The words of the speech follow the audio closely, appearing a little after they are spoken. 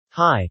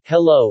Hi,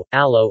 hello,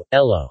 allo,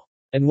 ello.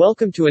 And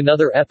welcome to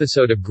another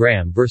episode of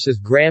Graham vs.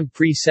 Graham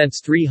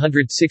Presents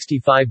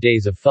 365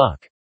 Days of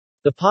Phuck.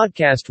 The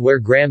podcast where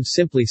Graham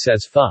simply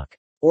says fuck.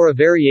 Or a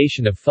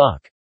variation of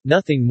fuck.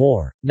 Nothing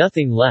more,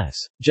 nothing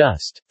less,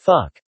 just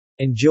fuck.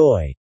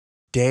 Enjoy.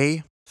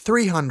 Day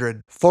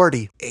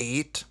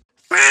 348.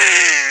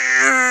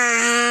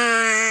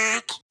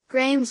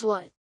 Graham's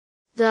what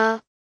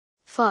the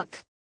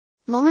fuck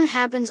moment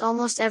happens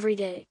almost every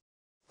day.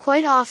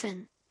 Quite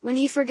often, when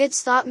he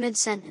forgets thought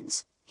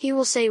mid-sentence, he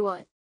will say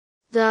what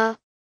the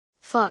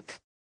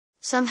fuck.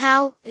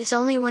 Somehow, it's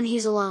only when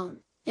he's alone,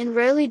 and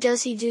rarely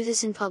does he do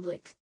this in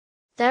public.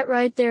 That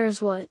right there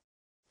is what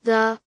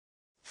the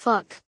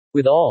fuck.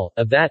 With all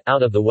of that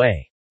out of the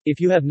way, if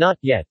you have not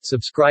yet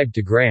subscribed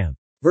to Graham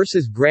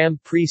vs. Graham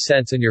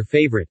Presents on your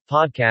favorite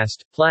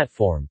podcast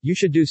platform, you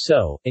should do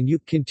so, and you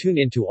can tune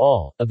into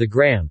all of the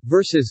Graham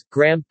vs.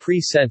 Graham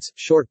Presents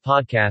short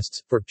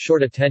podcasts for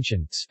short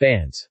attention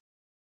spans.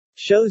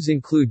 Shows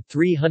include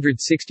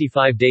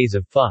 365 Days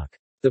of Phuck,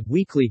 The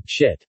Weekly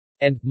Shit,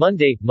 and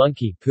Monday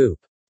Monkey Poop.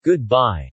 Goodbye.